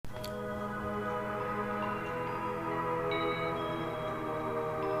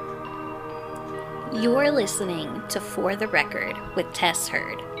You're listening to For the Record with Tess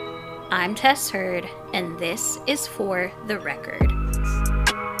Hurd. I'm Tess Hurd, and this is For the Record.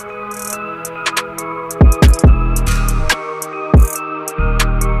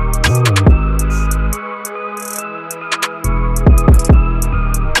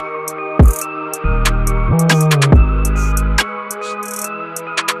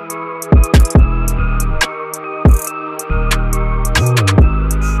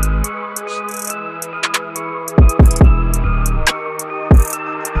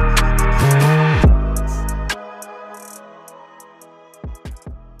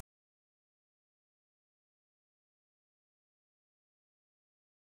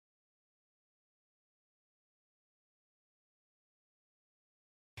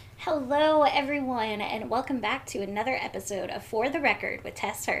 Hello, everyone, and welcome back to another episode of For the Record with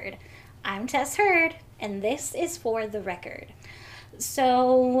Tess Hurd. I'm Tess Hurd, and this is For the Record.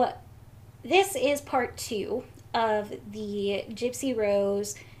 So, this is part 2 of the Gypsy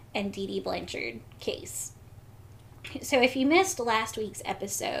Rose and Dee Dee Blanchard case. So, if you missed last week's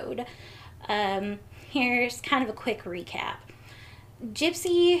episode, here's kind of a quick recap.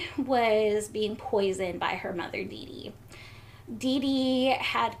 Gypsy was being poisoned by her mother, Dee Dee. Dee Dee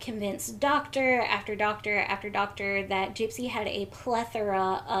had convinced doctor after doctor after doctor that Gypsy had a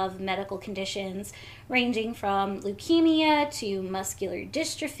plethora of medical conditions ranging from leukemia to muscular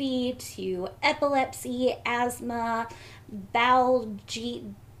dystrophy to epilepsy, asthma,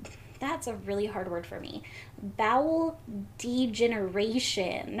 that's a really hard word for me, bowel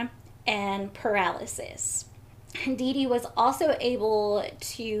degeneration, and paralysis. Dee Dee was also able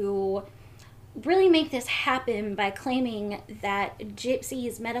to really make this happen by claiming that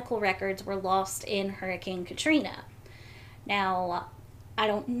Gypsy's medical records were lost in Hurricane Katrina. Now, I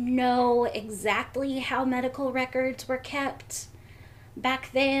don't know exactly how medical records were kept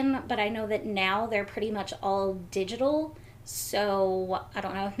back then, but I know that now they're pretty much all digital. So, I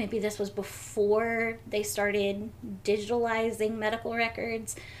don't know if maybe this was before they started digitalizing medical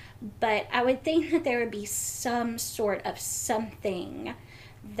records, but I would think that there would be some sort of something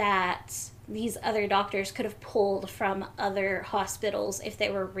that these other doctors could have pulled from other hospitals if they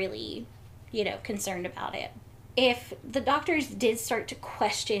were really, concerned about it. If the doctors did start to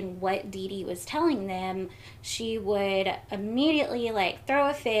question what Dee Dee was telling them, she would immediately throw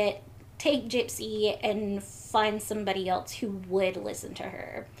a fit, take Gypsy, and find somebody else who would listen to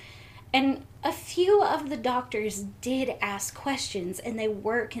her. And a few of the doctors did ask questions, and they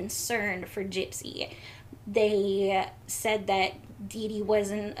were concerned for Gypsy. They said that Dee Dee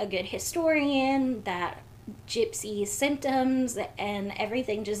wasn't a good historian, that Gypsy's symptoms and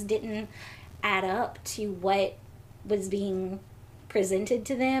everything just didn't add up to what was being presented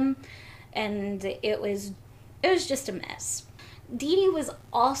to them, and it was just a mess. Dee Dee was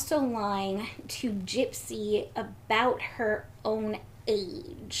also lying to Gypsy about her own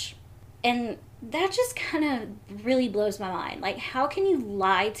age. And that just kind of really blows my mind. How can you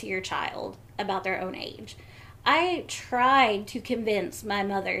lie to your child about their own age? I tried to convince my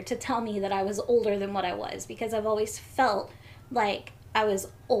mother to tell me that I was older than what I was because I've always felt like I was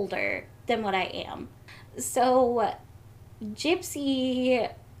older than what I am. So Gypsy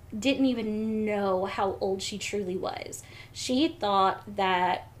didn't even know how old she truly was. She thought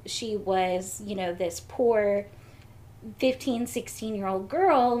that she was, this poor 15, 16-year-old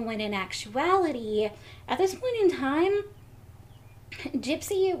girl, when in actuality, at this point in time,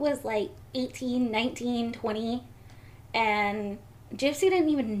 Gypsy was 18, 19, 20, and Gypsy didn't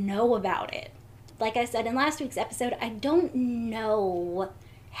even know about it. Like I said in last week's episode, I don't know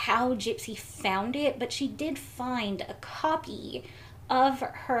how Gypsy found it, but she did find a copy of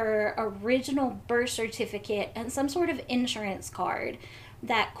her original birth certificate and some sort of insurance card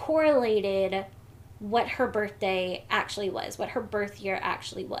that correlated what her birthday actually was, what her birth year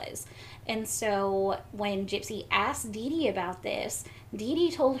actually was. And so when Gypsy asked Dee Dee about this, Dee Dee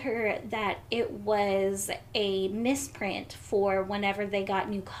told her that it was a misprint for whenever they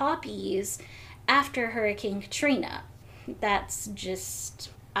got new copies after Hurricane Katrina. That's just,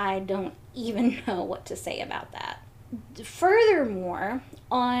 I don't even know what to say about that. Furthermore,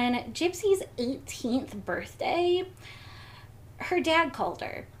 on Gypsy's 18th birthday, her dad called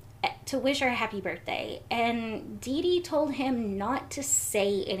her to wish her a happy birthday, and Dee Dee told him not to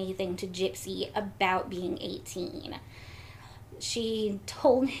say anything to Gypsy about being 18. She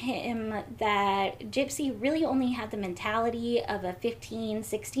told him that Gypsy really only had the mentality of a 15,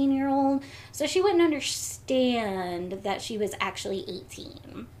 16-year-old, so she wouldn't understand that she was actually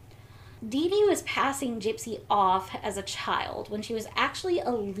 18. Dee Dee was passing Gypsy off as a child when she was actually a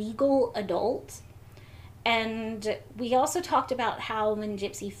legal adult, And we also talked about how when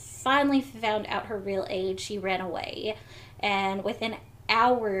Gypsy finally found out her real age, she ran away. And within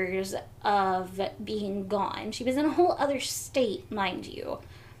hours of being gone, she was in a whole other state, mind you.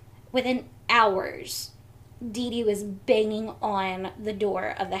 Within hours, Dee Dee was banging on the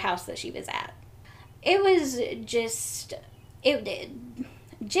door of the house that she was at. It was just,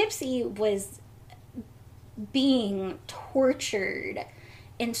 Gypsy was being tortured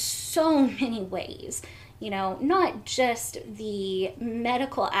in so many ways. You know, not just the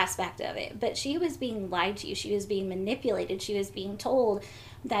medical aspect of it, but she was being lied to. She was being manipulated. She was being told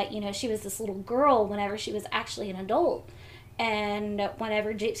that, you know, she was this little girl whenever she was actually an adult. And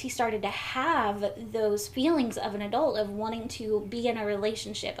whenever Gypsy started to have those feelings of an adult, of wanting to be in a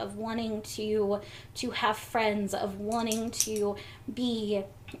relationship, of wanting to have friends, of wanting to be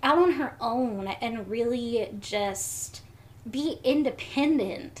out on her own and really just be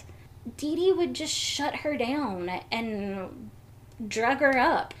independent, Dee Dee would just shut her down and drug her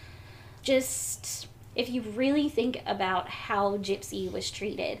up. Just, if you really think about how Gypsy was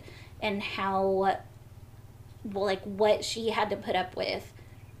treated and how, well, like, what she had to put up with,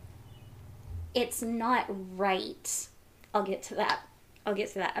 it's not right. I'll get to that.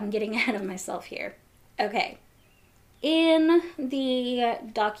 I'm getting ahead of myself here. Okay. In the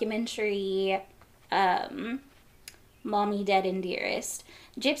documentary, Mommy, Dead and Dearest,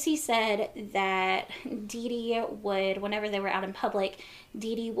 Gypsy said that Dee Dee would, whenever they were out in public,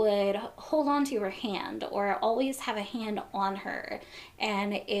 Dee Dee would hold on to her hand or always have a hand on her.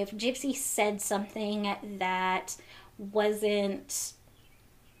 And if Gypsy said something that wasn't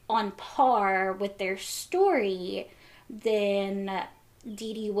on par with their story, then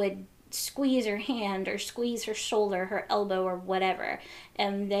Dee Dee would squeeze her hand or squeeze her shoulder, her elbow, or whatever.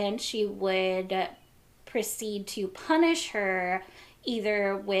 And then she would proceed to punish her,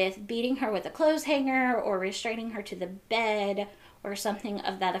 either with beating her with a clothes hanger or restraining her to the bed or something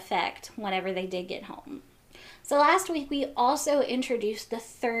of that effect whenever they did get home. So last week we also introduced the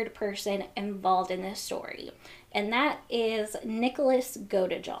third person involved in this story, and that is Nicholas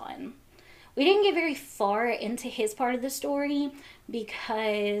Godejohn. We didn't get very far into his part of the story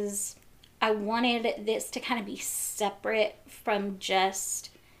because I wanted this to kind of be separate from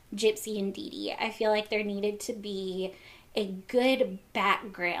just Gypsy and Dee Dee. I feel like there needed to be a good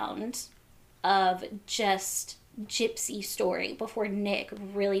background of just Gypsy's story before Nick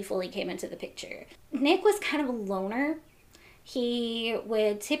really fully came into the picture. Nick was kind of a loner. He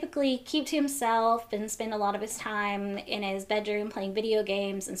would typically keep to himself and spend a lot of his time in his bedroom playing video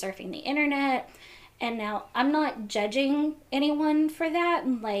games and surfing the internet. And now, I'm not judging anyone for that.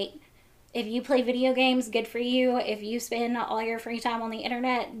 Like, if you play video games, good for you. If you spend all your free time on the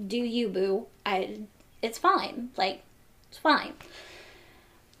internet, do you, boo. It's fine. Like, it's fine.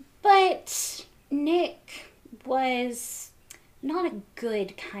 But Nick was not a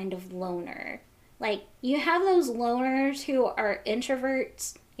good kind of loner. Like, you have those loners who are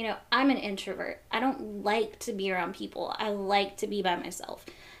introverts. You know, I'm an introvert. I don't like to be around people. I like to be by myself.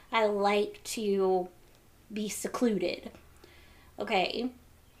 I like to be secluded. Okay.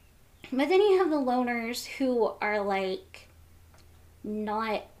 But then you have the loners who are, like,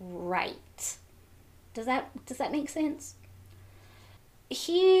 not right. Does that make sense?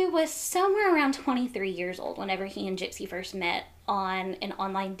 He was somewhere around 23 years old whenever he and Gypsy first met on an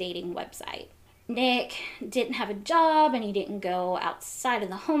online dating website. Nick didn't have a job and he didn't go outside of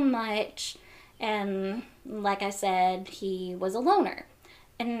the home much. And like I said, he was a loner.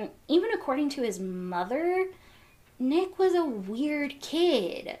 And even according to his mother, Nick was a weird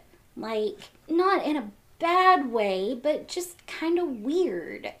kid. Like, not in a bad way, but just kind of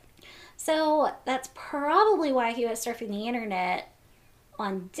weird. So that's probably why he was surfing the internet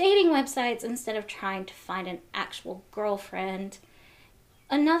on dating websites instead of trying to find an actual girlfriend.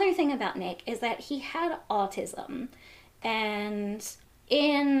 Another thing about Nick is that he had autism. And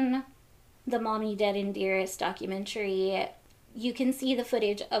in the Mommy, Dead and Dearest documentary, you can see the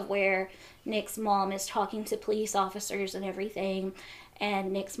footage of where Nick's mom is talking to police officers and everything.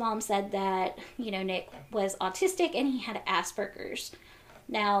 And Nick's mom said that, you know, Nick was autistic and he had Asperger's.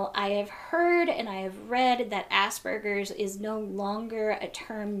 Now, I have heard and I have read that Asperger's is no longer a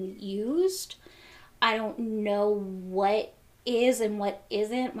term used. I don't know what is and what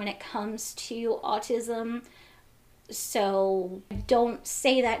isn't when it comes to autism. So don't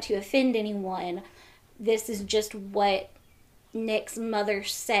say that to offend anyone. This is just what Nick's mother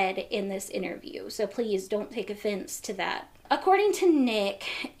said in this interview. So please don't take offense to that. According to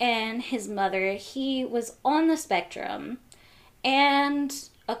Nick and his mother, he was on the spectrum. And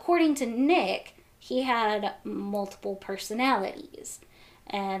according to Nick, he had multiple personalities.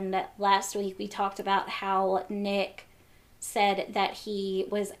 And last week we talked about how Nick said that he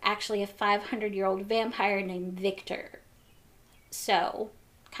was actually a 500-year-old vampire named Victor. So,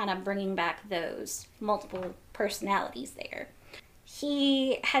 kind of bringing back those multiple personalities there.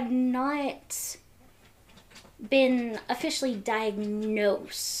 He had not been officially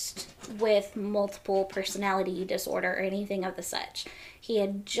diagnosed with multiple personality disorder or anything of the such. He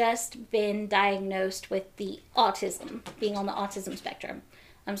had just been diagnosed with the autism, being on the autism spectrum.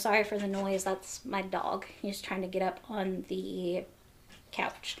 I'm sorry for the noise, that's my dog. He's trying to get up on the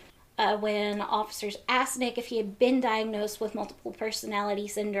couch. When officers asked Nick if he had been diagnosed with multiple personality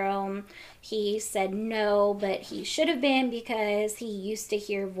syndrome, he said no, but he should have been because he used to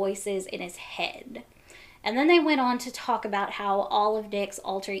hear voices in his head. And then they went on to talk about how all of Nick's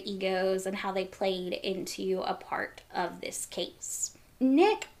alter egos and how they played into a part of this case.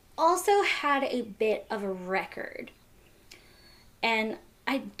 Nick also had a bit of a record. And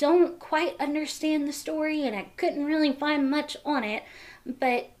I don't quite understand the story, and I couldn't really find much on it,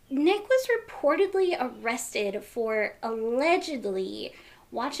 but Nick was reportedly arrested for allegedly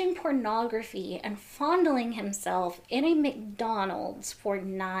watching pornography and fondling himself in a McDonald's for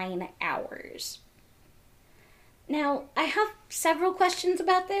 9 hours. Now, I have several questions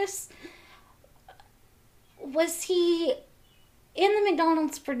about this. Was he in the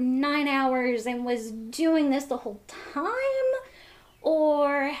McDonald's for 9 hours and was doing this the whole time?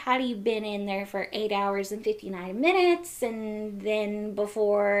 Or had he been in there for 8 hours and 59 minutes, and then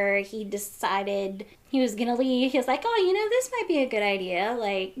before he decided he was gonna leave, he was like, oh, this might be a good idea.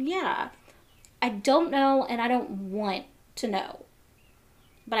 Like, yeah. I don't know, and I don't want to know.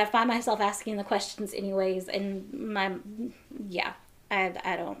 But I find myself asking the questions anyways, and I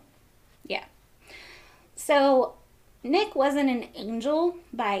don't. So, Nick wasn't an angel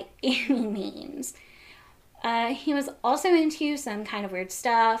by any means. He was also into some kind of weird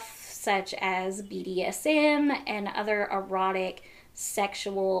stuff, such as BDSM and other erotic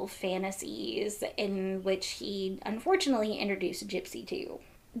sexual fantasies, in which he unfortunately introduced Gypsy to.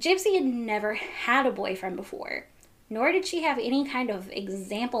 Gypsy had never had a boyfriend before, nor did she have any kind of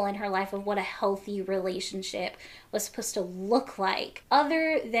example in her life of what a healthy relationship was supposed to look like,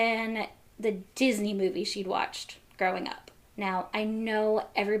 other than the Disney movies she'd watched growing up. Now, I know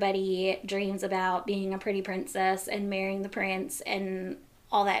everybody dreams about being a pretty princess and marrying the prince and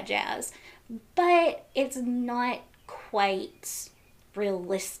all that jazz, but it's not quite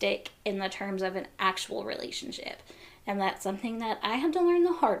realistic in the terms of an actual relationship, and that's something that I had to learn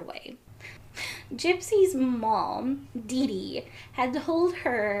the hard way. Gypsy's mom, Dee Dee, had told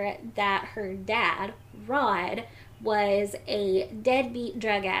her that her dad, Rod, was a deadbeat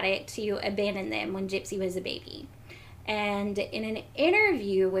drug addict to abandon them when Gypsy was a baby. And in an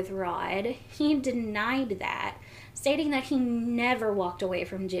interview with Rod, he denied that, stating that he never walked away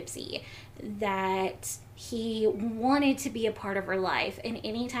from Gypsy, that he wanted to be a part of her life, and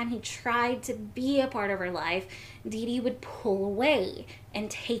anytime he tried to be a part of her life, Dee Dee would pull away and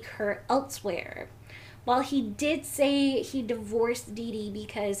take her elsewhere. While he did say he divorced Dee Dee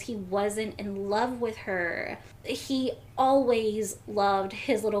because he wasn't in love with her, he always loved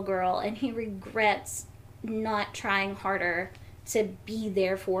his little girl, and he regrets not trying harder to be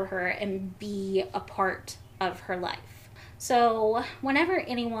there for her and be a part of her life. So whenever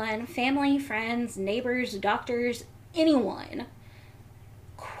anyone, family, friends, neighbors, doctors, anyone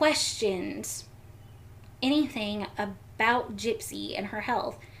questions anything about Gypsy and her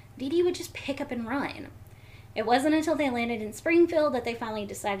health, Dee Dee would just pick up and run. It wasn't until they landed in Springfield that they finally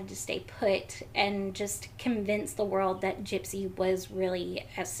decided to stay put and just convince the world that Gypsy was really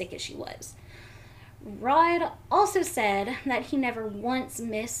as sick as she was. Rod also said that he never once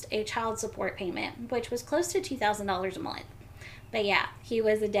missed a child support payment, which was close to $2,000 a month. But yeah, he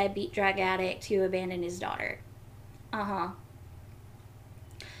was a deadbeat drug addict who abandoned his daughter. Don't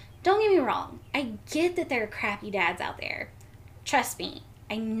get me wrong, I get that there are crappy dads out there. Trust me,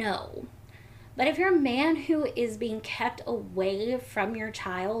 I know. But if you're a man who is being kept away from your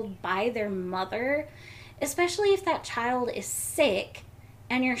child by their mother, especially if that child is sick,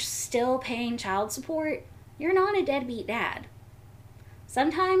 and you're still paying child support, you're not a deadbeat dad.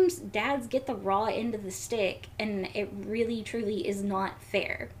 Sometimes dads get the raw end of the stick, and it really, truly is not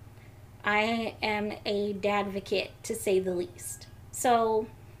fair. I am a dadvocate, to say the least. So,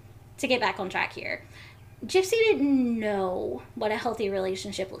 to get back on track here, Gypsy didn't know what a healthy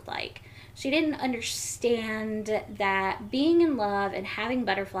relationship looked like. She didn't understand that being in love and having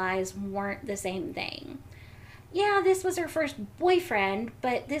butterflies weren't the same thing. Yeah, this was her first boyfriend,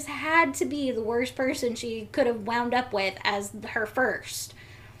 but this had to be the worst person she could have wound up with as her first.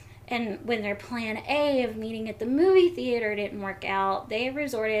 And when their plan A of meeting at the movie theater didn't work out, they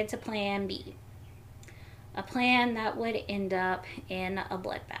resorted to plan B, a plan that would end up in a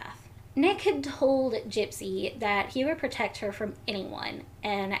bloodbath. Nick had told Gypsy that he would protect her from anyone,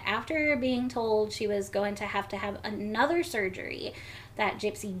 and after being told she was going to have another surgery that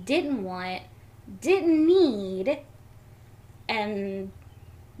Gypsy didn't want, didn't need, and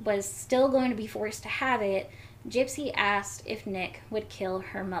was still going to be forced to have it, Gypsy asked if Nick would kill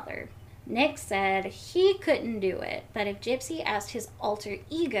her mother. Nick said he couldn't do it, but if Gypsy asked his alter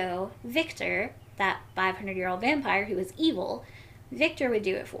ego, Victor, that 500-year-old vampire who was evil, Victor would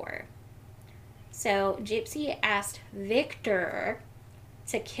do it for her. So Gypsy asked Victor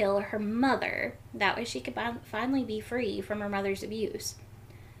to kill her mother. That way she could finally be free from her mother's abuse.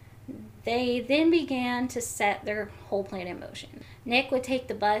 They then began to set their whole plan in motion. Nick would take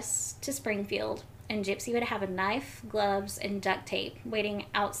the bus to Springfield, and Gypsy would have a knife, gloves, and duct tape waiting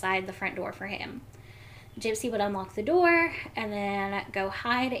outside the front door for him. Gypsy would unlock the door and then go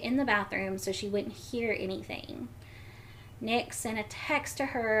hide in the bathroom so she wouldn't hear anything. Nick sent a text to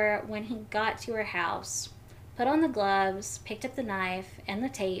her when he got to her house, put on the gloves, picked up the knife and the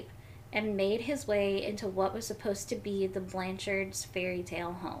tape, and made his way into what was supposed to be the Blanchards' fairy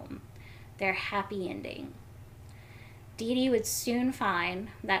tale home, their happy ending. Dee Dee would soon find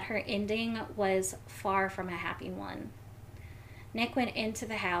that her ending was far from a happy one. Nick went into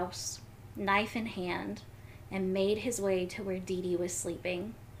the house, knife in hand, and made his way to where Dee Dee was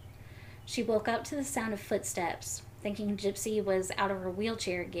sleeping. She woke up to the sound of footsteps, thinking Gypsy was out of her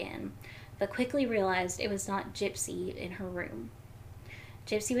wheelchair again, but quickly realized it was not Gypsy in her room.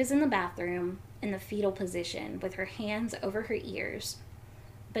 Gypsy was in the bathroom, in the fetal position, with her hands over her ears,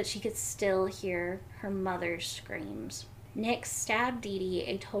 but she could still hear her mother's screams. Nick stabbed Dee Dee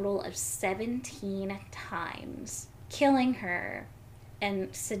a total of 17 times, killing her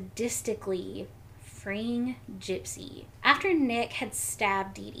and sadistically freeing Gypsy. After Nick had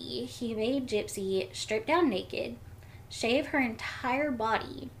stabbed Dee Dee, he made Gypsy strip down naked, shave her entire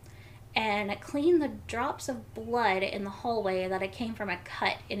body, and clean the drops of blood in the hallway that it came from a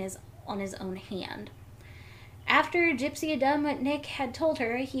cut on his own hand. After Gypsy had done what Nick had told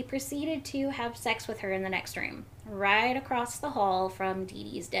her, he proceeded to have sex with her in the next room, right across the hall from Dee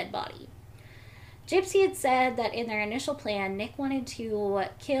Dee's dead body. Gypsy had said that in their initial plan, Nick wanted to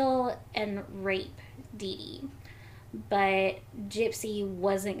kill and rape Dee Dee, but Gypsy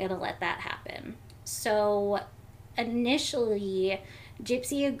wasn't going to let that happen. So initially,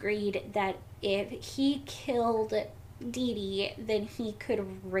 Gypsy agreed that if he killed Dee Dee, then he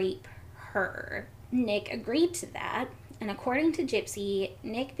could rape her. Nick agreed to that, and according to Gypsy,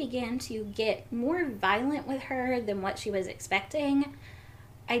 Nick began to get more violent with her than what she was expecting.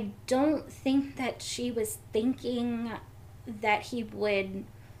 I don't think that she was thinking that he would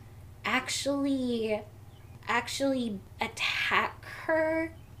actually attack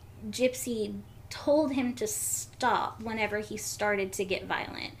her. Gypsy told him to stop whenever he started to get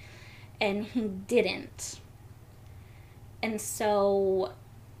violent, and he didn't. And so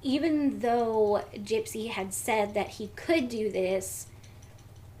even though Gypsy had said that he could do this,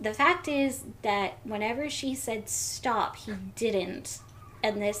 the fact is that whenever she said stop, he didn't,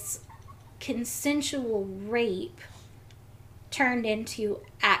 and this consensual rape turned into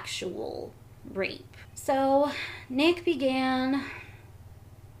actual rape. So Nick began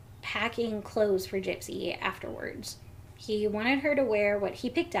packing clothes for Gypsy afterwards. He wanted her to wear what he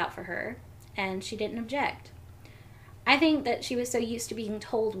picked out for her, and she didn't object. I think that she was so used to being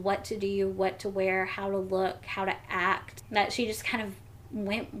told what to do, what to wear, how to look, how to act, that she just kind of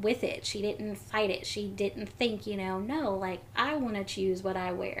went with it. She didn't fight it. She didn't think, no, like, I want to choose what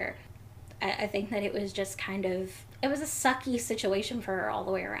I wear. I think that it was just it was a sucky situation for her all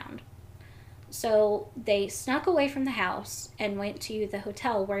the way around. So they snuck away from the house and went to the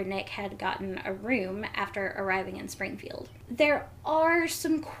hotel where Nick had gotten a room after arriving in Springfield. There are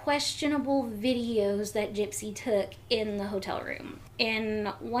some questionable videos that Gypsy took in the hotel room.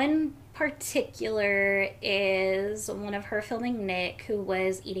 In one particular is one of her filming Nick, who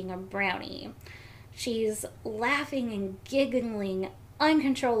was eating a brownie. She's laughing and giggling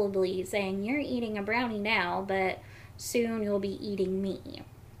uncontrollably, saying, "You're eating a brownie now, but soon you'll be eating me."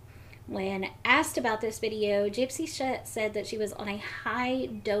 When asked about this video, Gypsy said that she was on a high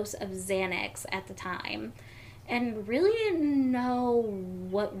dose of Xanax at the time and really didn't know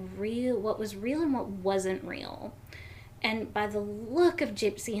what was real and what wasn't real. And by the look of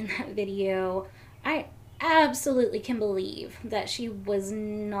Gypsy in that video, I absolutely can believe that she was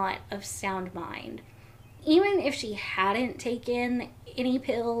not of sound mind. Even if she hadn't taken any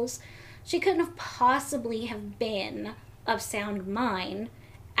pills, she couldn't have possibly have been of sound mind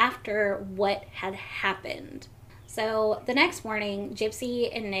after what had happened. So the next morning, Gypsy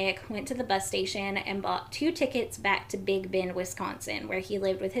and Nick went to the bus station and bought 2 tickets back to Big Bend, Wisconsin, where he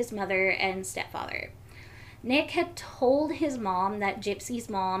lived with his mother and stepfather. Nick had told his mom that Gypsy's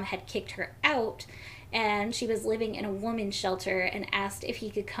mom had kicked her out and she was living in a woman's shelter, and asked if he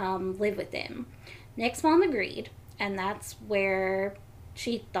could come live with them. Nick's mom agreed, and that's where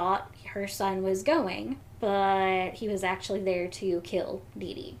she thought her son was going, but he was actually there to kill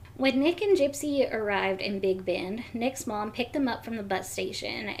Dee Dee. When Nick and Gypsy arrived in Big Bend, Nick's mom picked them up from the bus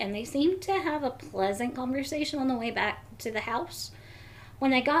station, and they seemed to have a pleasant conversation on the way back to the house.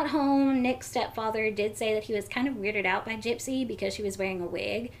 When they got home, Nick's stepfather did say that he was kind of weirded out by Gypsy because she was wearing a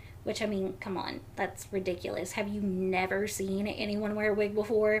wig, which, I mean, come on, that's ridiculous. Have you never seen anyone wear a wig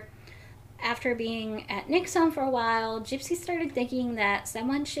before? After being at Nick's home for a while, Gypsy started thinking that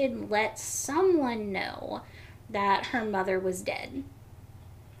someone should let someone know that her mother was dead.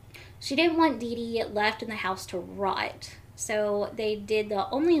 She didn't want Dee Dee left in the house to rot, so they did the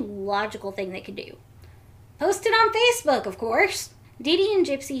only logical thing they could do. Post it on Facebook, of course! Dee Dee and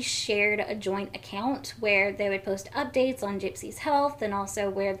Gypsy shared a joint account where they would post updates on Gypsy's health, and also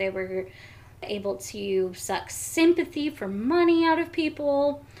where they were able to suck sympathy for money out of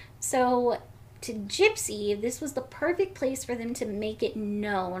people. So to Gypsy, this was the perfect place for them to make it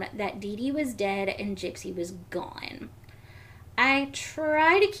known that Dee Dee was dead and Gypsy was gone. I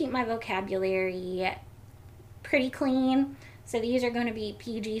try to keep my vocabulary pretty clean, so these are going to be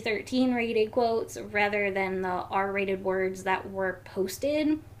PG-13 rated quotes rather than the R-rated words that were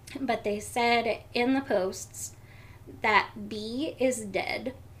posted. But they said in the posts that B is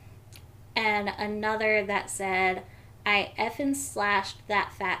dead, and another that said, I effing slashed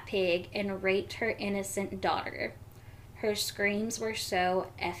that fat pig and raped her innocent daughter. Her screams were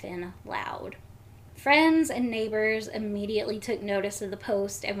so effing loud. Friends and neighbors immediately took notice of the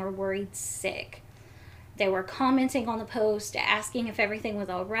post and were worried sick. They were commenting on the post, asking if everything was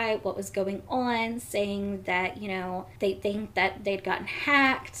all right, what was going on, saying that, they think that they'd gotten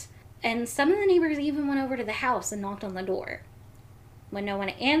hacked. And some of the neighbors even went over to the house and knocked on the door. When no one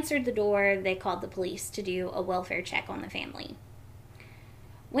answered the door, they called the police to do a welfare check on the family.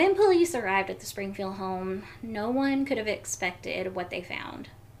 When police arrived at the Springfield home, no one could have expected what they found.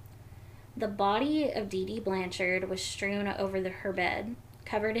 The body of Dee Dee Blanchard was strewn over her bed,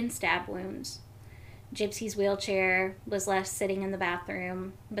 covered in stab wounds. Gypsy's wheelchair was left sitting in the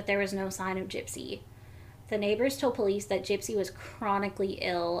bathroom, but there was no sign of Gypsy. The neighbors told police that Gypsy was chronically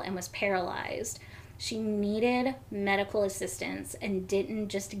ill and was paralyzed. She needed medical assistance and didn't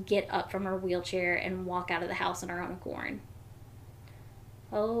just get up from her wheelchair and walk out of the house on her own accord.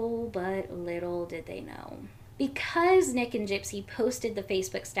 Oh, but little did they know. Because Nick and Gypsy posted the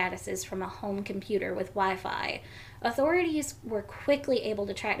Facebook statuses from a home computer with Wi-Fi, authorities were quickly able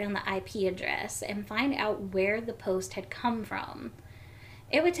to track down the IP address and find out where the post had come from.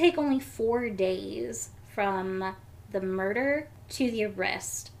 It would take only 4 days from the murder to the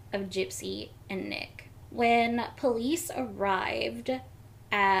arrest of Gypsy and Nick. When police arrived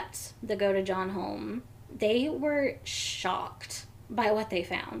at the Go to John home, they were shocked by what they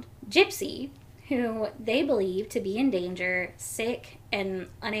found. Gypsy, who they believed to be in danger, sick, and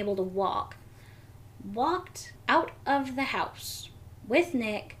unable to walk, walked out of the house with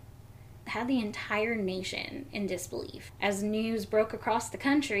Nick, had the entire nation in disbelief. As news broke across the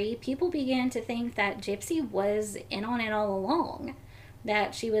country, people began to think that Gypsy was in on it all along,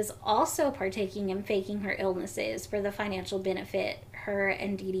 that she was also partaking in faking her illnesses for the financial benefit her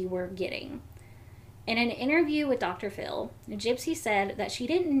and Dee Dee were getting. In an interview with Dr. Phil, Gypsy said that she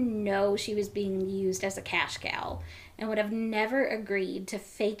didn't know she was being used as a cash cow and would have never agreed to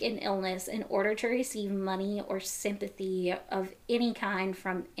fake an illness in order to receive money or sympathy of any kind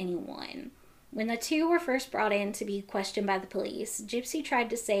from anyone. When the two were first brought in to be questioned by the police, Gypsy tried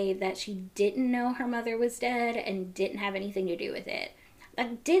to say that she didn't know her mother was dead and didn't have anything to do with it.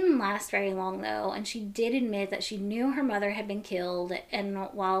 That didn't last very long, though, and she did admit that she knew her mother had been killed, and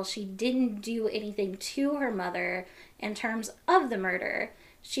while she didn't do anything to her mother in terms of the murder,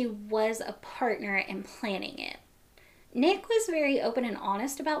 she was a partner in planning it. Nick was very open and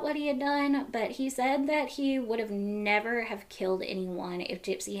honest about what he had done, but he said that he would have never have killed anyone if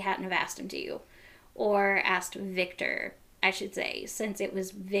Gypsy hadn't have asked him to, or asked Victor, I should say, since it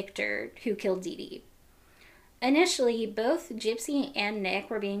was Victor who killed Dee Dee. Initially, both Gypsy and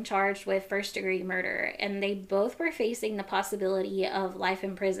Nick were being charged with first-degree murder, and they both were facing the possibility of life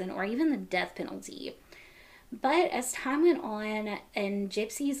in prison or even the death penalty. But as time went on and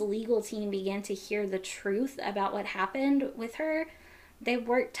Gypsy's legal team began to hear the truth about what happened with her, they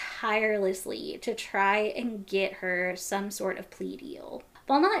worked tirelessly to try and get her some sort of plea deal.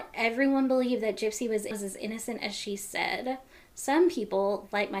 While not everyone believed that Gypsy was as innocent as she said, some people,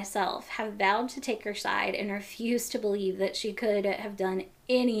 like myself, have vowed to take her side and refuse to believe that she could have done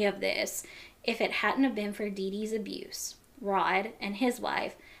any of this if it hadn't have been for Dee Dee's abuse. Rod and his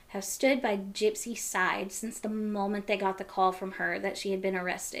wife have stood by Gypsy's side since the moment they got the call from her that she had been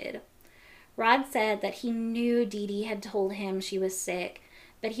arrested. Rod said that he knew Dee Dee had told him she was sick,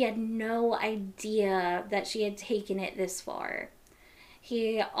 but he had no idea that she had taken it this far.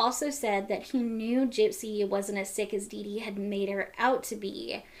 He also said that he knew Gypsy wasn't as sick as Dee Dee had made her out to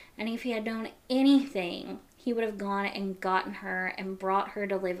be, and if he had known anything, he would have gone and gotten her and brought her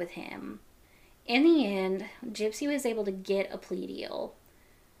to live with him. In the end, Gypsy was able to get a plea deal,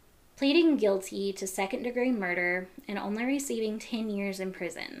 pleading guilty to second-degree murder and only receiving 10 years in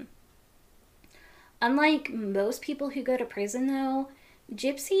prison. Unlike most people who go to prison, though,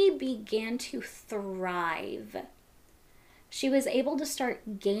 Gypsy began to thrive. She was able to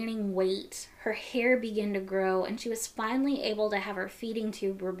start gaining weight, her hair began to grow, and she was finally able to have her feeding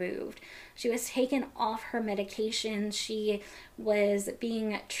tube removed. She was taken off her medication. She was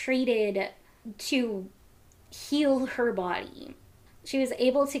being treated to heal her body. She was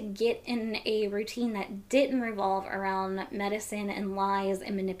able to get in a routine that didn't revolve around medicine and lies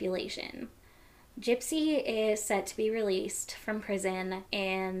and manipulation. Gypsy is set to be released from prison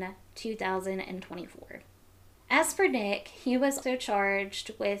in 2024. As for Nick, he was also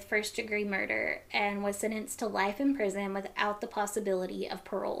charged with first-degree murder and was sentenced to life in prison without the possibility of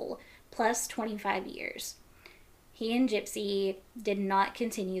parole, plus 25 years. He and Gypsy did not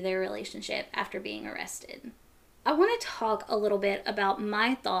continue their relationship after being arrested. I want to talk a little bit about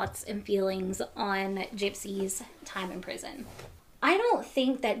my thoughts and feelings on Gypsy's time in prison. I don't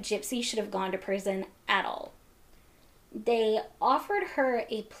think that Gypsy should have gone to prison at all. They offered her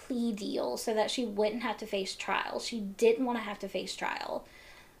a plea deal so that she wouldn't have to face trial. She didn't want to have to face trial.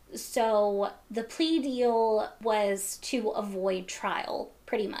 So the plea deal was to avoid trial,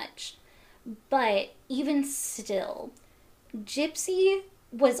 pretty much. But even still, Gypsy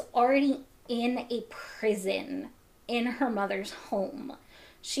was already in a prison in her mother's home.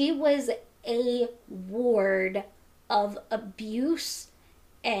 She was a ward of abuse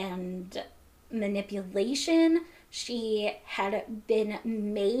and manipulation. She had been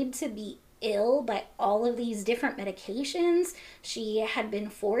made to be ill by all of these different medications. She had been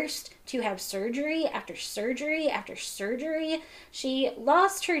forced to have surgery after surgery after surgery. She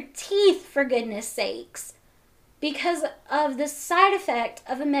lost her teeth, for goodness sakes, because of the side effect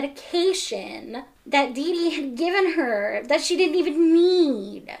of a medication that Dee Dee had given her that she didn't even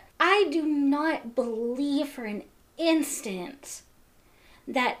need. I do not believe for an instant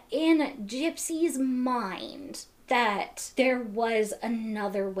that in Gypsy's mind that there was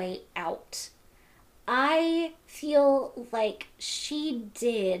another way out. I feel like she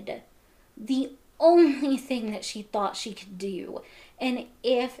did the only thing that she thought she could do. And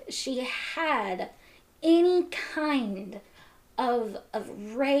if she had any kind of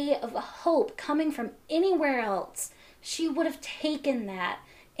ray of hope coming from anywhere else, she would have taken that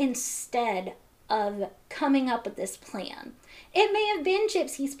instead of coming up with this plan. It may have been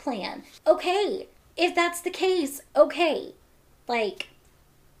Gypsy's plan. Okay, if that's the case, okay. Like,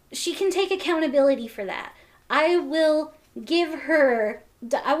 she can take accountability for that. I will give her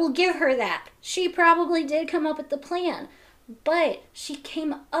that. She probably did come up with the plan. But she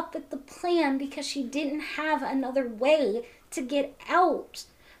came up with the plan because she didn't have another way to get out.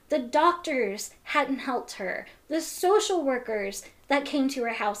 The doctors hadn't helped her. The social workers that came to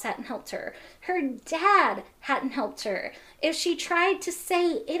her house hadn't helped her. Her dad hadn't helped her. If she tried to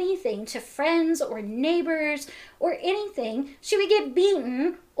say anything to friends or neighbors or anything, she would get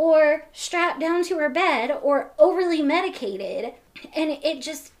beaten or strapped down to her bed or overly medicated. And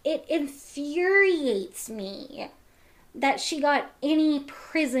it infuriates me that she got any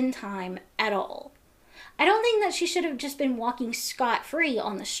prison time at all. I don't think that she should have just been walking scot-free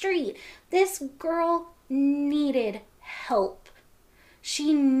on the street. This girl needed help.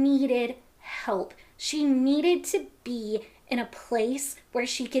 She needed help. She needed to be in a place where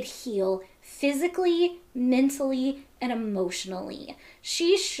she could heal physically, mentally, and emotionally.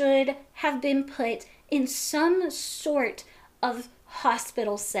 She should have been put in some sort of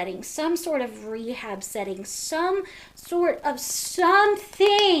hospital setting, some sort of rehab setting, some sort of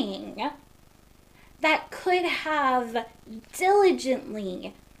something that could have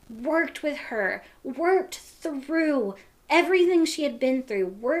diligently worked with her, worked through everything she had been through,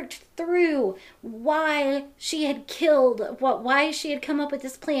 worked through why she had why she had come up with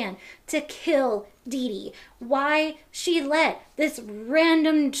this plan to kill Dee Dee, why she let this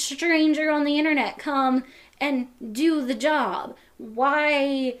random stranger on the internet come and do the job.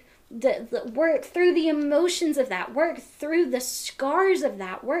 Why work through the emotions of that, work through the scars of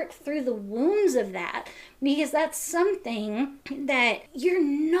that, work through the wounds of that, because that's something that you're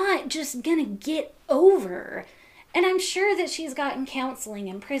not just gonna get over. And I'm sure that she's gotten counseling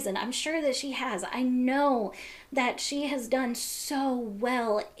in prison. I'm sure that she has. I know that she has done so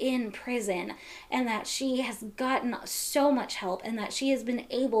well in prison, and that she has gotten so much help, and that she has been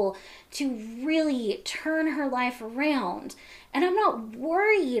able to really turn her life around. And I'm not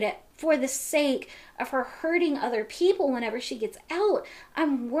worried for the sake of her hurting other people whenever she gets out.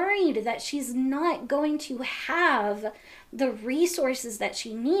 I'm worried that she's not going to have the resources that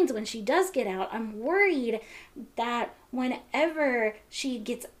she needs when she does get out. I'm worried that whenever she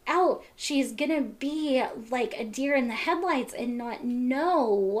gets out, she's gonna be like a deer in the headlights and not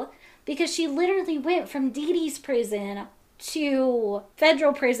know, because she literally went from Dee Dee's prison to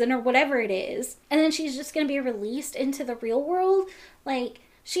federal prison or whatever it is, and then she's just gonna be released into the real world. Like,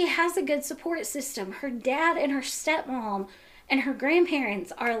 she has a good support system. Her dad and her stepmom and her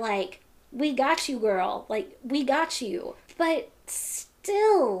grandparents are like, we got you, girl. Like, we got you. But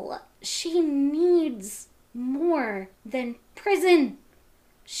still, she needs more than prison.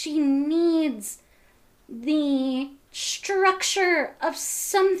 She needs the structure of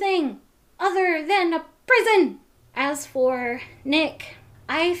something other than a prison. As for Nick,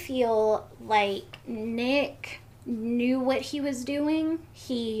 I feel like Nick knew what he was doing.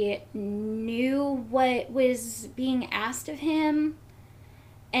 He knew what was being asked of him,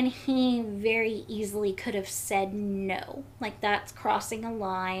 and he very easily could have said no. Like, that's crossing a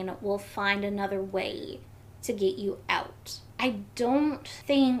line. We'll find another way to get you out. I don't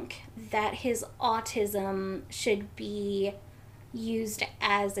think that his autism should be used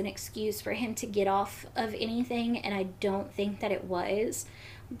as an excuse for him to get off of anything, and I don't think that it was.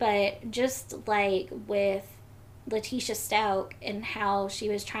 But just like with Letitia Stout and how she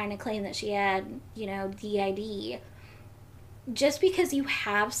was trying to claim that she had, DID, just because you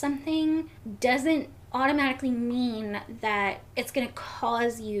have something doesn't automatically mean that it's going to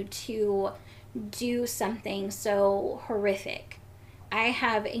cause you to do something so horrific. I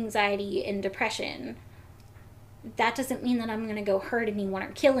have anxiety and depression. That doesn't mean that I'm going to go hurt anyone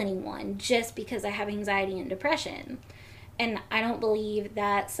or kill anyone just because I have anxiety and depression. And I don't believe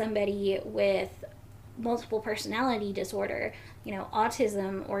that somebody with multiple personality disorder,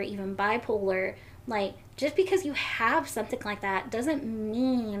 autism, or even bipolar, like, just because you have something like that doesn't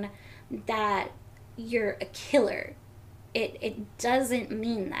mean that you're a killer. It doesn't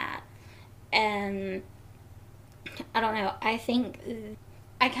mean that. And I don't know, I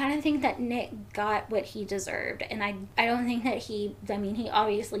kind of think that Nick got what he deserved, and I don't think that he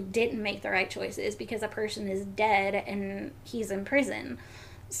obviously didn't make the right choices, because a person is dead and he's in prison.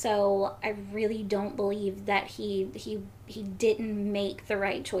 So I really don't believe that he didn't make the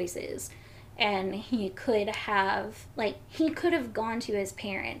right choices. And he could have gone to his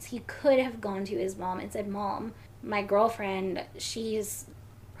parents. He could have gone to his mom and said, Mom, my girlfriend,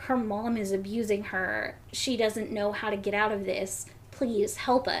 her mom is abusing her. She doesn't know how to get out of this. Please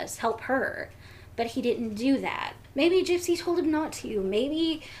help us, help her. But he didn't do that. Maybe Gypsy told him not to.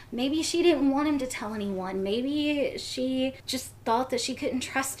 Maybe she didn't want him to tell anyone. Maybe she just thought that she couldn't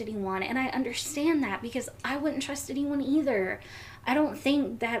trust anyone. And I understand that, because I wouldn't trust anyone either. I don't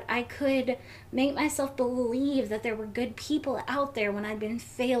think that I could make myself believe that there were good people out there when I'd been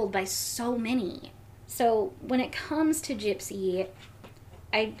failed by so many. So when it comes to Gypsy,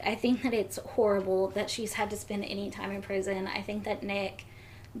 I think that it's horrible that she's had to spend any time in prison. I think that Nick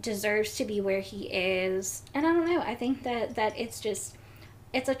deserves to be where he is. And I don't know, I think that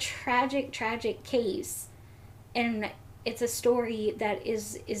it's a tragic case. And it's a story that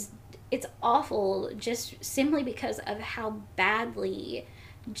it's awful just simply because of how badly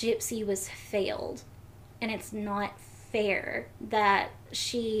Gypsy was failed. And it's not fair that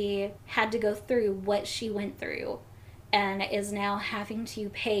she had to go through what she went through and is now having to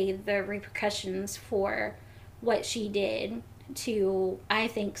pay the repercussions for what she did to, I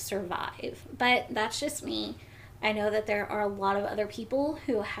think, survive. But that's just me. I know that there are a lot of other people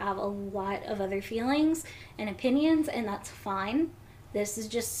who have a lot of other feelings and opinions, and that's fine. This is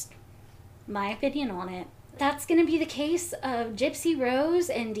just my opinion on it. That's going to be the case of Gypsy Rose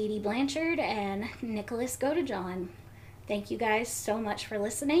and Dee Dee Blanchard and Nicholas Godejohn. Thank you guys so much for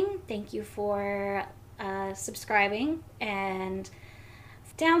listening. Thank you for subscribing and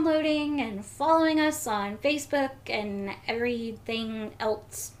downloading and following us on Facebook and everything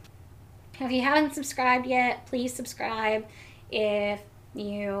else. If you haven't subscribed yet, please subscribe. If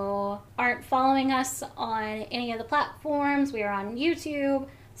you aren't following us on any of the platforms, we are on YouTube,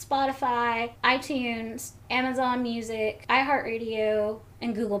 Spotify, iTunes, Amazon Music, iHeartRadio,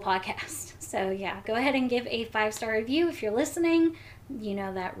 and Google Podcast. So yeah, go ahead and give a 5-star review if you're listening. You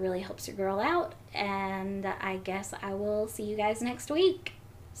know, that really helps your girl out. And I guess I will see you guys next week.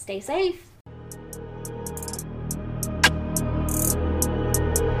 Stay safe.